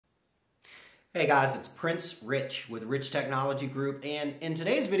Hey guys, it's Prince Rich with Rich Technology Group, and in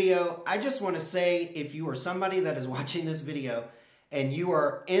today's video, I just want to say if you are somebody that is watching this video and you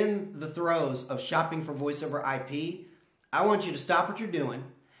are in the throes of shopping for voice over IP, I want you to stop what you're doing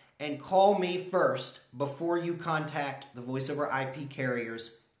and call me first before you contact the voice over IP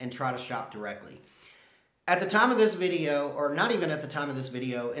carriers and try to shop directly. At the time of this video, or not even at the time of this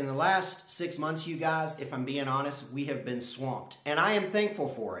video, in the last 6 months, you guys, if I'm being honest, we have been swamped, and I am thankful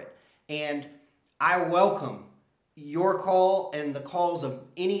for it. And I welcome your call and the calls of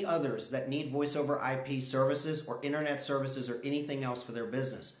any others that need voice over IP services or internet services or anything else for their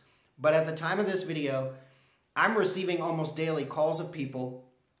business. But at the time of this video, I'm receiving almost daily calls of people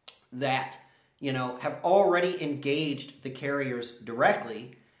that, have already engaged the carriers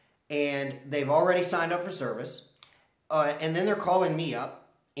directly, and they've already signed up for service, and then they're calling me up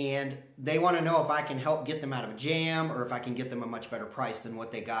and they want to know if I can help get them out of a jam or if I can get them a much better price than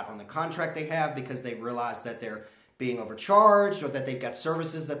what they got on the contract they have, because they realize that they're being overcharged or that they've got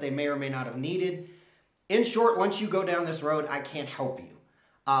services that they may or may not have needed. In short, once you go down this road, I can't help you.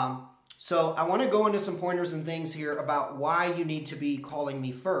 So I want to go into some pointers and things here about why you need to be calling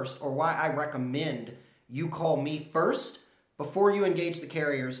me first, or why I recommend you call me first before you engage the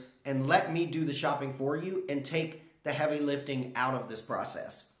carriers and let me do the shopping for you and take the heavy lifting out of this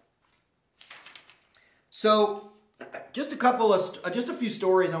process. So just a few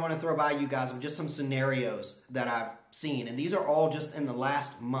stories I want to throw by you guys of just some scenarios that I've seen, and these are all just in the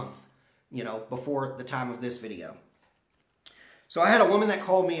last month, before the time of this video. So I had a woman that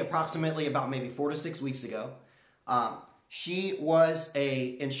called me approximately about maybe 4 to 6 weeks ago. She was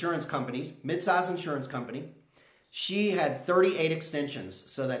a insurance company, mid-size insurance company. She had 38 extensions,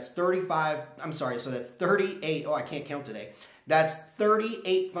 so that's 38, I can't count today. That's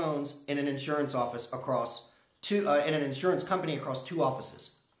 38 phones in an insurance office across in an insurance company across 2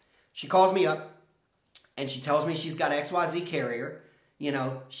 offices. She calls me up and she tells me she's got XYZ carrier.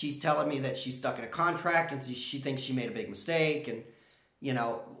 She's telling me that she's stuck in a contract and she thinks she made a big mistake. And,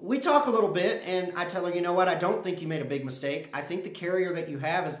 we talk a little bit and I tell her, you know what, I don't think you made a big mistake. I think the carrier that you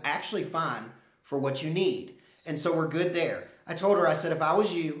have is actually fine for what you need. And so we're good there. I told her, I said, if I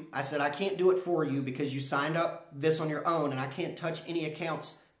was you, I said, I can't do it for you because you signed up this on your own and I can't touch any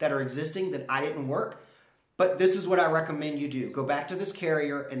accounts that are existing that I didn't work. But this is what I recommend you do. Go back to this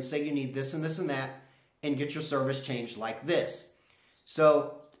carrier and say you need this and this and that and get your service changed like this.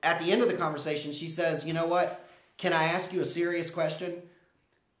 So at the end of the conversation, she says, you know what? Can I ask you a serious question?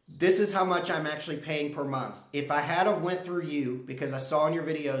 This is how much I'm actually paying per month. If I had have went through you, because I saw in your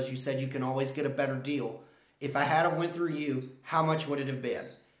videos you said you can always get a better deal. If I had have went through you, how much would it have been?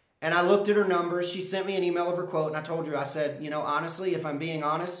 And I looked at her numbers. She sent me an email of her quote, and I told her, I said, honestly, if I'm being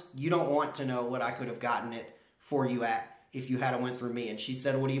honest, you don't want to know what I could have gotten it for you at if you had went through me. And she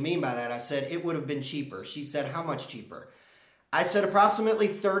said, what do you mean by that? I said, it would have been cheaper. She said, how much cheaper? I said, approximately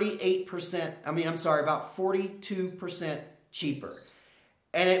 38%, about 42% cheaper.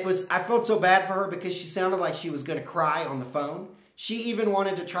 And I felt so bad for her because she sounded like she was going to cry on the phone. She even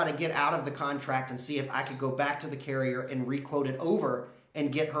wanted to try to get out of the contract and see if I could go back to the carrier and re-quote it over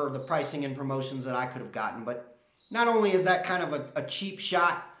and get her the pricing and promotions that I could have gotten. But not only is that kind of a cheap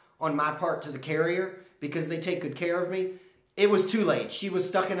shot on my part to the carrier because they take good care of me, it was too late. She was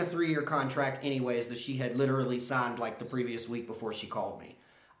stuck in a 3-year contract anyways that she had literally signed like the previous week before she called me.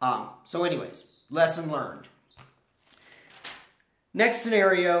 So anyways, lesson learned. Next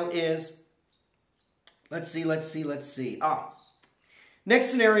scenario is, let's see.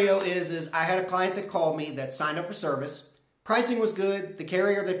 Next scenario is I had a client that called me that signed up for service. Pricing was good. The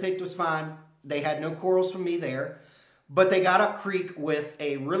carrier they picked was fine. They had no quarrels from me there. But they got up creek with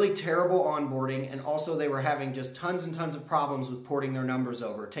a really terrible onboarding, and also they were having just tons and tons of problems with porting their numbers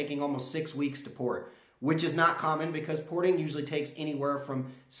over, taking almost 6 weeks to port, which is not common because porting usually takes anywhere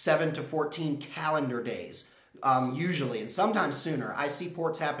from 7 to 14 calendar days, usually, and sometimes sooner. I see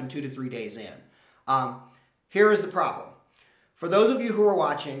ports happen 2 to 3 days in. Here is the problem. For those of you who are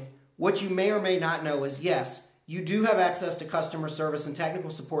watching, what you may or may not know is, yes, you do have access to customer service and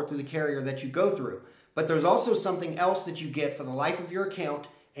technical support through the carrier that you go through. But there's also something else that you get for the life of your account,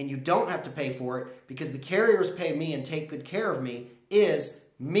 and you don't have to pay for it because the carriers pay me and take good care of me, is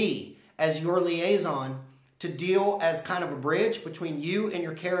me as your liaison to deal as kind of a bridge between you and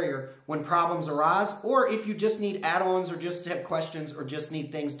your carrier when problems arise, or if you just need add-ons or just have questions or just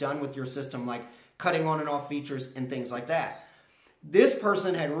need things done with your system like cutting on and off features and things like that. This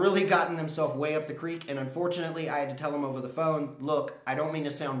person had really gotten themselves way up the creek, and unfortunately, I had to tell them over the phone, look, I don't mean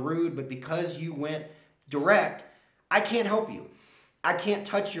to sound rude, but because you went direct, I can't help you. I can't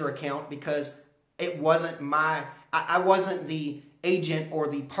touch your account because it wasn't I wasn't the agent or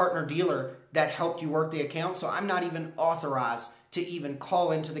the partner dealer that helped you work the account, so I'm not even authorized to even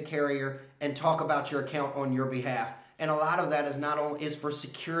call into the carrier and talk about your account on your behalf. And a lot of that is for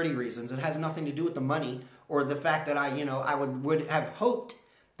security reasons. It has nothing to do with the money or the fact that I would have hoped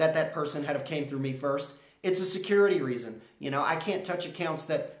that that person had have came through me first. It's a security reason. I can't touch accounts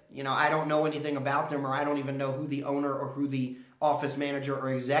that, I don't know anything about them, or I don't even know who the owner or who the office manager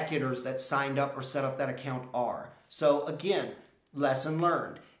or executors that signed up or set up that account are. So again, lesson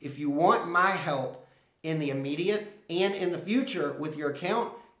learned. If you want my help in the immediate and in the future with your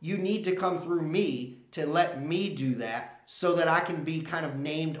account, you need to come through me to let me do that so that I can be kind of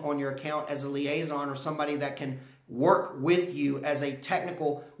named on your account as a liaison or somebody that can work with you as a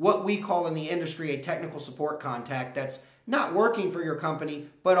technical, what we call in the industry, a technical support contact that's not working for your company,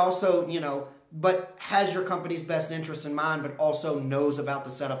 but also, but has your company's best interests in mind, but also knows about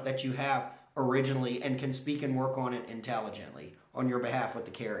the setup that you have originally and can speak and work on it intelligently on your behalf with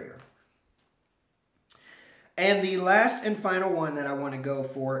the carrier. And the last and final one that I want to go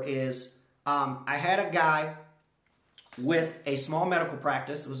for is I had a guy with a small medical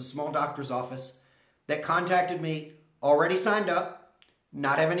practice. It was a small doctor's office that contacted me, already signed up,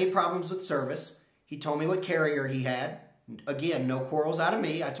 not have any problems with service. He told me what carrier he had. Again, no quarrels out of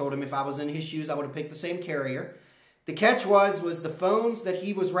me. I told him if I was in his shoes, I would have picked the same carrier. The catch was the phones that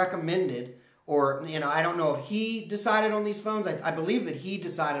he was recommended, or, I don't know if he decided on these phones. I believe that he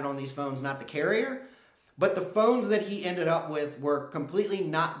decided on these phones, not the carrier. But the phones that he ended up with were completely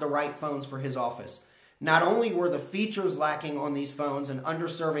not the right phones for his office. Not only were the features lacking on these phones and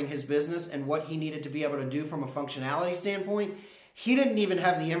underserving his business and what he needed to be able to do from a functionality standpoint, he didn't even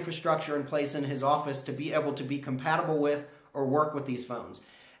have the infrastructure in place in his office to be able to be compatible with or work with these phones.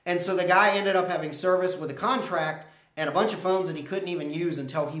 And so the guy ended up having service with a contract and a bunch of phones that he couldn't even use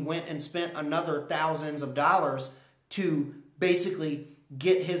until he went and spent another thousands of dollars to basically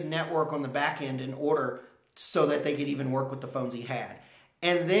get his network on the back end in order so that they could even work with the phones he had.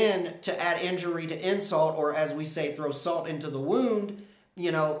 And then to add injury to insult, or as we say, throw salt into the wound,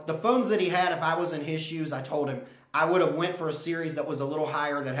 the phones that he had, if I was in his shoes, I told him I would have went for a series that was a little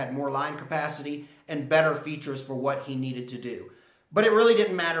higher, that had more line capacity and better features for what he needed to do. But it really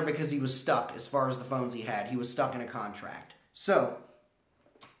didn't matter because he was stuck as far as the phones he had. He was stuck in a contract. So,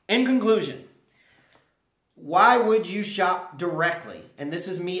 in conclusion, why would you shop directly? And this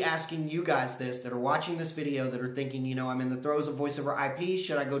is me asking you guys this that are watching this video that are thinking, I'm in the throes of voice over IP.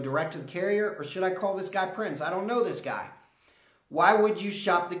 Should I go direct to the carrier or should I call this guy Prince? I don't know this guy. Why would you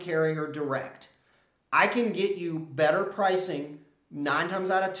shop the carrier direct? I can get you better pricing 9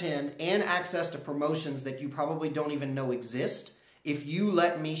 times out of 10 and access to promotions that you probably don't even know exist if you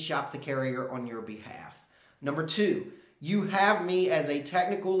let me shop the carrier on your behalf. Number 2, you have me as a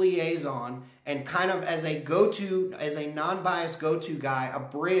technical liaison and kind of as a go-to, as a non-biased go-to guy, a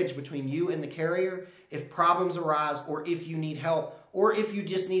bridge between you and the carrier if problems arise or if you need help or if you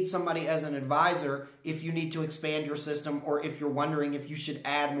just need somebody as an advisor, if you need to expand your system or if you're wondering if you should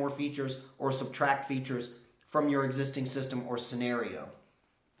add more features or subtract features from your existing system or scenario.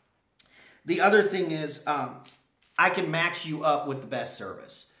 The other thing is I can match you up with the best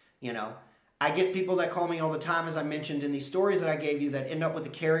service, I get people that call me all the time, as I mentioned in these stories that I gave you, that end up with a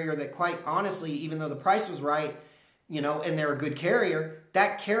carrier that quite honestly, even though the price was right, and they're a good carrier,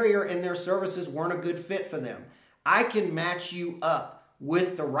 that carrier and their services weren't a good fit for them. I can match you up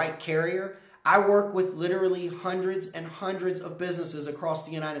with the right carrier. I work with literally hundreds and hundreds of businesses across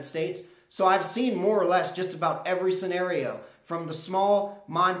the United States, so I've seen more or less just about every scenario, from the small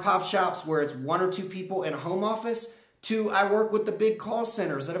mom-and-pop shops where it's 1 or 2 people in a home office to I work with the big call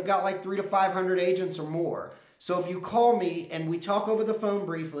centers that have got like 300 to 500 agents or more. So if you call me and we talk over the phone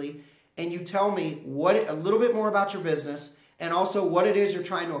briefly and you tell me a little bit more about your business and also what it is you're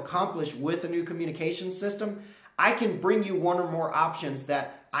trying to accomplish with a new communication system, I can bring you 1 or more options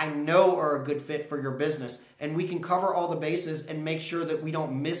that I know are a good fit for your business. And we can cover all the bases and make sure that we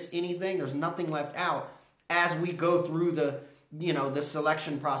don't miss anything. There's nothing left out as we go through the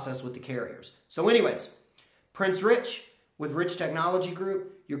selection process with the carriers. So anyways, Prince Rich with Rich Technology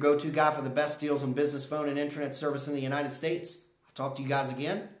Group, your go-to guy for the best deals on business phone and internet service in the United States. I'll talk to you guys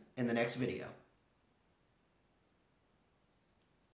again in the next video.